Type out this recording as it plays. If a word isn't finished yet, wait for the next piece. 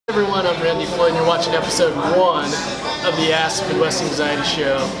Everyone, I'm Randy Floyd and you're watching episode 1 of the Ask Midwest Anxiety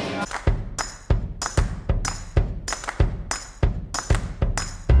Show.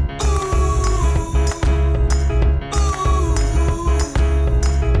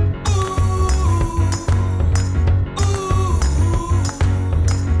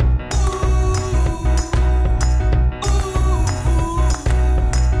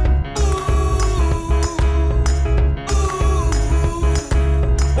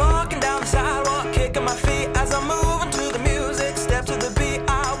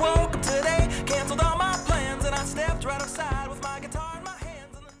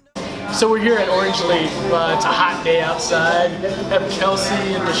 So we're here at Orange Leaf. It's a hot day outside. I have Kelsey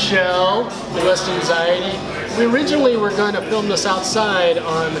and Michelle, Midwest Anxiety. We originally were going to film this outside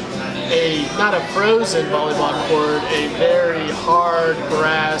on not a frozen volleyball court, a very hard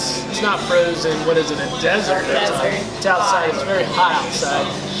grass. It's not frozen, what is it, a desert? It's outside, it's very hot outside.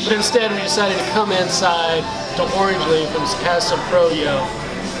 But instead we decided to come inside to Orange Leaf and have some Fro Yo.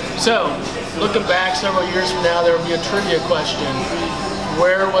 So, looking back several years from now, there will be a trivia question.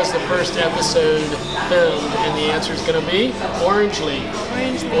 Where was the first episode filmed? And the answer is going to be Orange Leaf.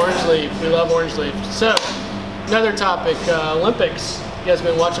 Orange Leaf. We love Orange Leaf. So, another topic, Olympics. You guys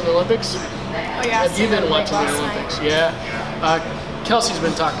been watching the Olympics? Oh yeah. Have you been watching the Olympics? Yeah. Kelsey's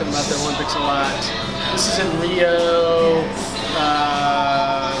been talking about the Olympics a lot. This is in Rio.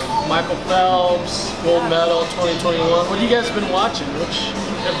 Michael Phelps, gold medal 2021. What have you guys been watching? Which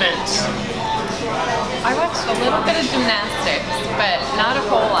events? I watched a little bit of gymnastics, but not a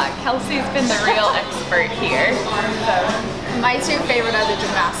whole lot. Kelsey's been the real expert here. So. My two favorite are the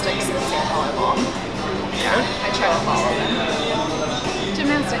gymnastics and volleyball. Yeah. I try to follow them.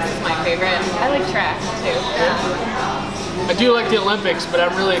 Gymnastics is my favorite. I like track too. Yeah. I do like the Olympics, but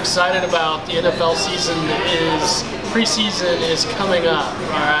I'm really excited about the NFL season. Preseason is coming up,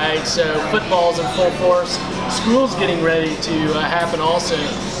 all right? So football's in full force. School's getting ready to happen also.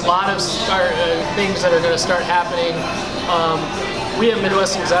 A lot of things that are going to start happening. We at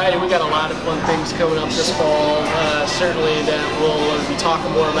Midwest Anxiety, we got a lot of fun things coming up this fall, certainly that we'll be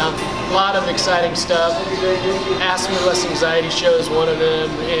talking more about. A lot of exciting stuff. Ask Midwest Anxiety Show is one of them,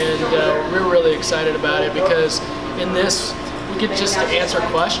 and we're really excited about it because in this, we get just to answer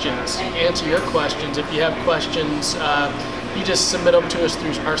questions, answer your questions. If you have questions, you just submit them to us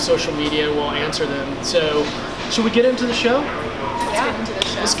through our social media and we'll answer them. So, should we get into the show?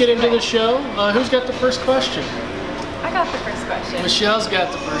 Let's get into the show. Who's got the first question? I got the first question. Michelle's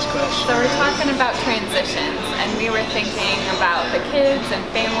got the first question. So we're talking about transitions, and we were thinking about the kids and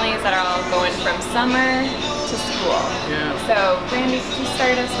families that are all going from summer to school. Yeah. So Randy, could you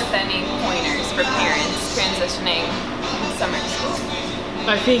start us with any pointers for parents transitioning from summer to school?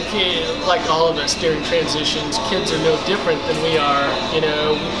 I think, like all of us during transitions, kids are no different than we are. You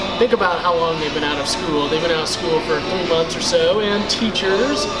know, think about how long they've been out of school. They've been out of school for 3 months or so, and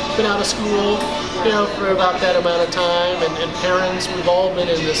teachers been out of school, you know, for about that amount of time. And parents, we've all been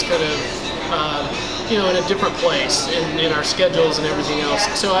in this kind of, you know, in a different place in our schedules and everything else.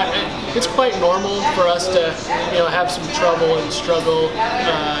 So it's quite normal for us to, you know, have some trouble and struggle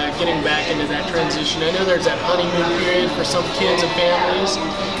getting back into that transition. I know there's that honeymoon period for some kids and families,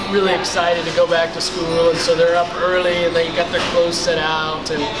 really excited to go back to school, and so they're up early and they got their clothes set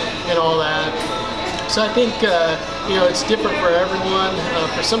out and all that. So I think, you know, it's different for everyone.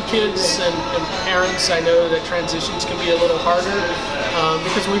 For some kids and parents, I know that transitions can be a little harder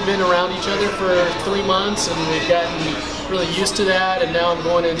because we've been around each other for 3 months and we've gotten really used to that, and now I'm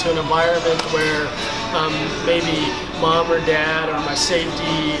going into an environment where maybe mom or dad or my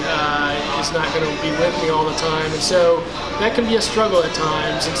safety is not going to be with me all the time, and so that can be a struggle at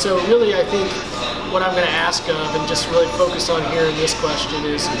times. And so really I think what I'm going to ask of and just really focus on here in this question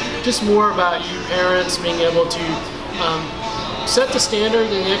is just more about you parents being able to set the standard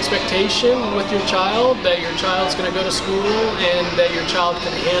and the expectation with your child that your child's going to go to school and that your child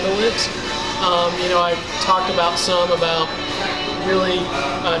can handle it. You know, I've talked about really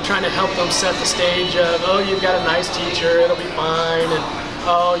trying to help them set the stage of, oh, you've got a nice teacher, it'll be fine, and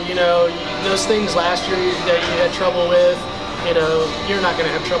oh, you know, those things last year that you had trouble with, you know, you're not going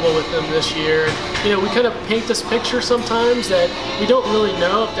to have trouble with them this year. You know, we kind of paint this picture sometimes that we don't really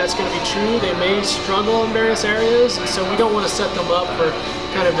know if that's going to be true. They may struggle in various areas, and so we don't want to set them up for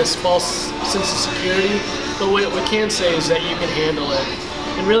kind of this false sense of security. But what we can say is that you can handle it.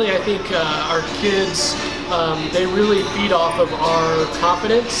 And really, I think our kids, they really feed off of our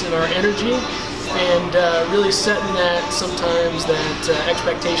confidence and our energy, and really setting that sometimes that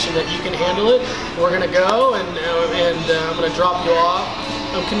expectation that you can handle it. We're going to go and I'm going to drop you off.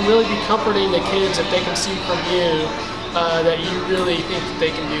 It can really be comforting to kids if they can see from you that you really think that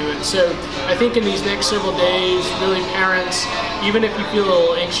they can do it. So I think in these next several days, really parents, even if you feel a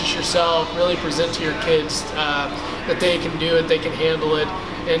little anxious yourself, really present to your kids that they can do it, they can handle it,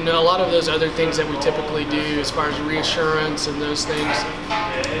 and a lot of those other things that we typically do as far as reassurance and those things.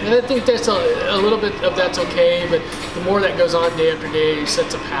 And I think that's a little bit of that's okay, but the more that goes on day after day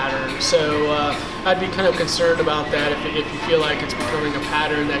sets a pattern. So I'd be kind of concerned about that if you feel like it's becoming a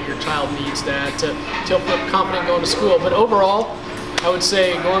pattern that your child needs that to feel confident going to school. But overall, I would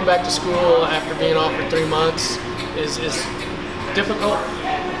say going back to school after being off for 3 months is difficult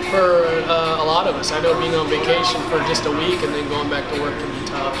for a lot of us. I know being on vacation for just a week and then going back to work can be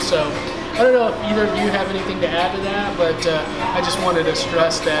tough. So I don't know if either of you have anything to add to that, but I just wanted to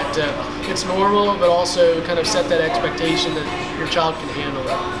stress that it's normal, but also kind of set that expectation that your child can handle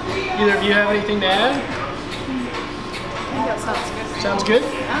it. Either of you have anything to add? I think that sounds good. Sounds good?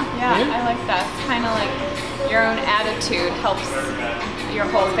 Yeah, I like that. It's kind of like your own attitude helps your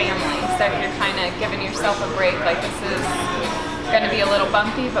whole family. So if you're kind of giving yourself a break, like this is going to be a little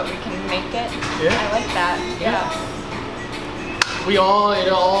bumpy, but we can make it. Yeah. I like that. Yeah. We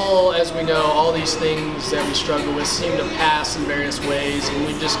all, as we know, all these things that we struggle with seem to pass in various ways, and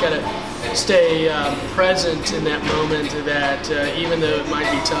we've just got to stay present in that moment that even though it might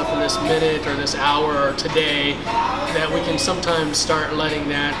be tough in this minute or this hour or today, that we can sometimes start letting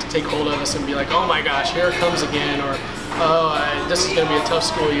that take hold of us and be like, oh my gosh, here it comes again, or oh, this is going to be a tough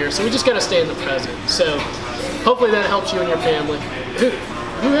school year. So we just got to stay in the present. So hopefully that helps you and your family.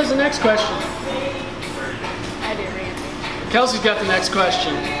 Who has the next question? I do, Randy. Kelsey's got the next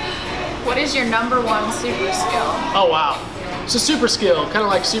question. What is your #1 super skill? Oh wow. So super skill, kind of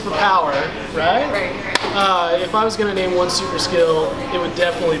like superpower, right? Right. If I was going to name one super skill, it would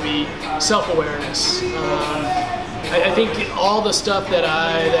definitely be self-awareness. I think all the stuff that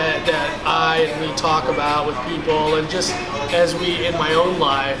I and we talk about with people, and just as we in my own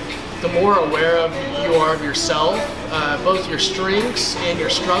life, the more aware of you are of yourself, both your strengths and your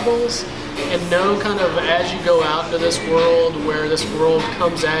struggles, and know kind of as you go out into this world where this world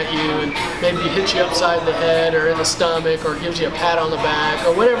comes at you and maybe hits you upside the head or in the stomach or gives you a pat on the back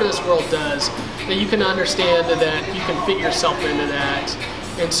or whatever this world does, that you can understand that you can fit yourself into that.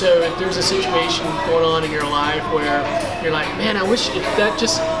 And so if there's a situation going on in your life where you're like, man, I wish if that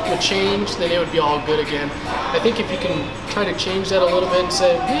just would change, then it would be all good again. I think if you can try to change that a little bit and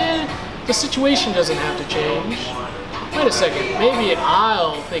say, the situation doesn't have to change. Wait a second, maybe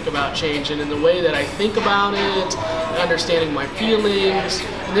I'll think about changing in the way that I think about it, understanding my feelings,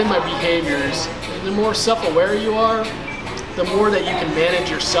 and then my behaviors. And the more self-aware you are, the more that you can manage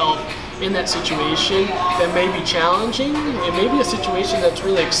yourself in that situation that may be challenging. It may be a situation that's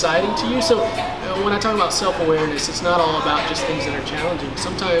really exciting to you. So when I talk about self-awareness, it's not all about just things that are challenging.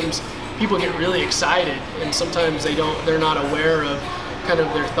 Sometimes people get really excited, and sometimes they're not aware of kind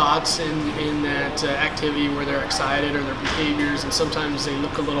of their thoughts in that activity where they're excited, or their behaviors, and sometimes they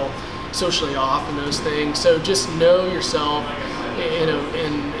look a little socially off in those things. So just know yourself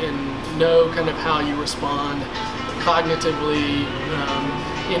and know kind of how you respond cognitively,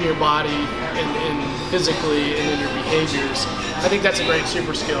 in your body and physically, and in your behaviors. I think that's a great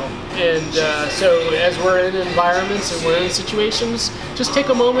super skill. And so as we're in environments and we're in situations, just take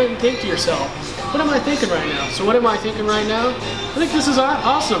a moment and think to yourself, what am I thinking right now? So what am I thinking right now? I think this is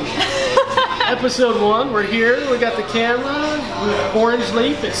awesome. Episode 1, we're here, we got the camera, orange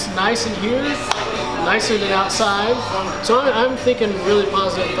leaf, it's nice in here, nicer than outside. So I'm thinking really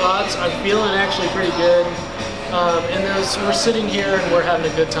positive thoughts. I'm feeling actually pretty good. And as we're sitting here and we're having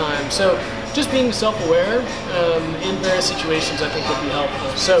a good time. So just being self-aware in various situations I think would be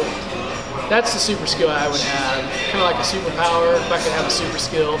helpful. So that's the super skill I would have. Kind of like a superpower, if I could have a super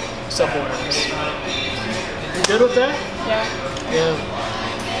skill, self-awareness. You good with that? Yeah. Yeah.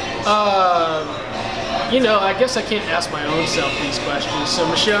 I guess I can't ask my own self these questions. So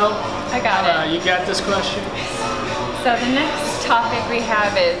Michelle, I got it. You got this question? So the next topic we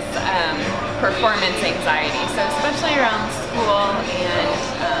have is performance anxiety, so especially around school and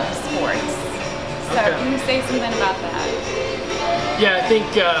sports. So Can you say something about that? Yeah, I think,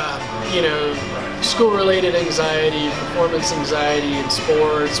 school-related anxiety, performance anxiety in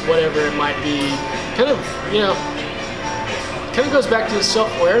sports, whatever it might be, kind of goes back to the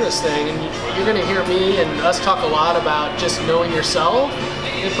self-awareness thing. And you're going to hear me and us talk a lot about just knowing yourself,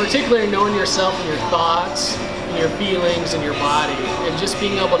 and particularly knowing yourself and your thoughts, and your feelings and your body, and just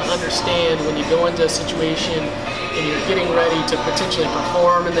being able to understand when you go into a situation and you're getting ready to potentially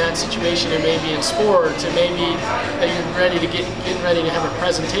perform in that situation. It may be in sports, it may be that you're ready to getting ready to have a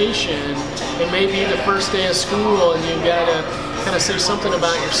presentation, it may be the first day of school and you've got to kind of say something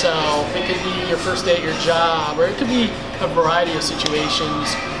about yourself. It could be your first day at your job, or it could be a variety of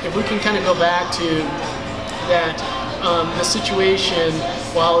situations. If we can kind of go back to that, the situation,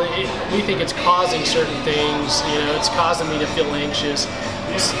 while we think it's causing certain things, you know, it's causing me to feel anxious.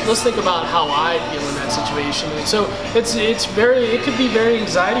 Let's think about how I feel in that situation. And so it could be very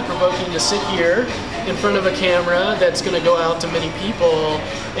anxiety provoking to sit here in front of a camera that's going to go out to many people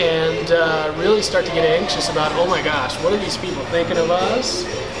and really start to get anxious about, oh my gosh, what are these people thinking of us?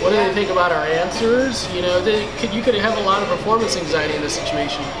 What do they think about our answers? You know, you could have a lot of performance anxiety in this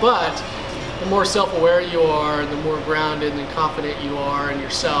situation, but the more self-aware you are, the more grounded and confident you are in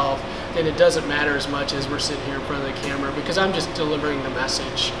yourself, then it doesn't matter as much as we're sitting here in front of the camera, because I'm just delivering the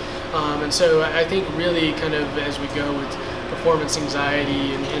message. And so I think really kind of as we go with performance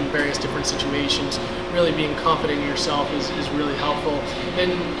anxiety in various different situations, really being confident in yourself is really helpful.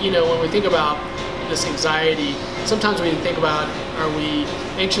 And you know, when we think about this anxiety, sometimes we think about, are we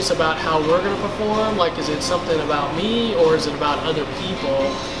anxious about how we're going to perform? Like, is it something about me, or is it about other people?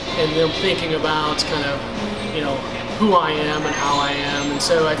 And them thinking about kind of, you know, who I am and how I am. And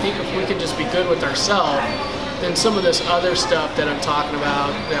so I think if we can just be good with ourselves, then some of this other stuff that we're talking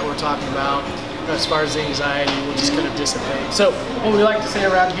about, as far as the anxiety, will just kind of dissipate. So what we like to say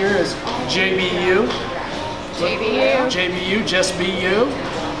around here is JBU. JBU. JBU, just be you.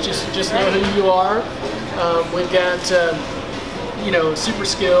 Just know who you are. We've got, you know, super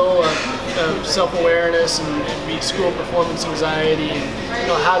skill of self-awareness and school performance anxiety, and you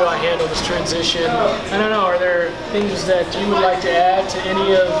know, how do I handle this transition? I don't know, are there things that you would like to add to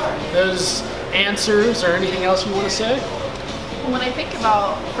any of those answers, or anything else you want to say? When I think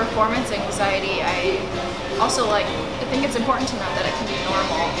about performance anxiety, I think it's important to know that it can be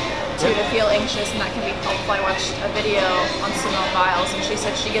normal to feel anxious, and that can be helpful. I watched a video on Simone Biles, and she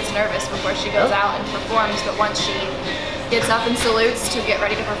said she gets nervous before she goes out and performs, but once she gets up and salutes to get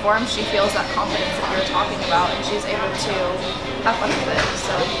ready to perform, she feels that confidence that you were talking about, and she's able to have fun with it.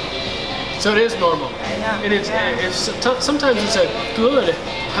 So it is normal. Yeah. And sometimes it's a good,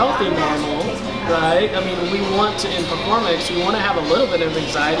 healthy normal, right? I mean, we want to, in performance, we want to have a little bit of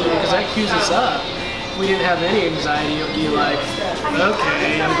anxiety, because that cues us up. If we didn't have any anxiety, it would be like,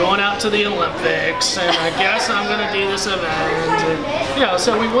 okay, I'm going out to the Olympics, and I guess I'm going to do this event. And, you know,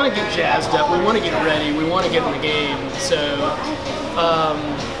 so we want to get jazzed up, we want to get ready, we want to get in the game. So,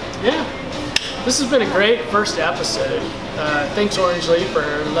 yeah, this has been a great first episode. Thanks, Orange Leaf, for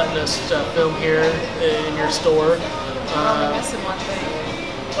letting us film here in your store. We're only missing one thing.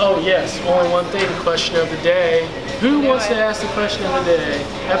 Oh yes, only one thing, question of the day. Who wants to ask the question of the day?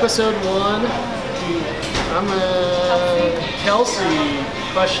 Episode 1. I'm Kelsey.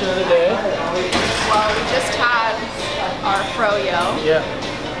 Question of the day. Well, we just had our Fro Yo. Yeah.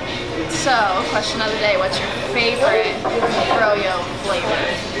 So, question of the day, what's your favorite Fro Yo flavor?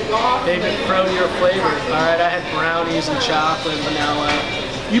 Favorite Fro Yo flavor? Alright, I had brownies and chocolate and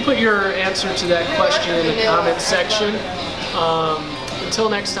vanilla. You put your answer to that question in the comment section. Until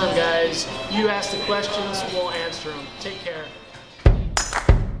next time, guys, you ask the questions, we'll answer them. Take care.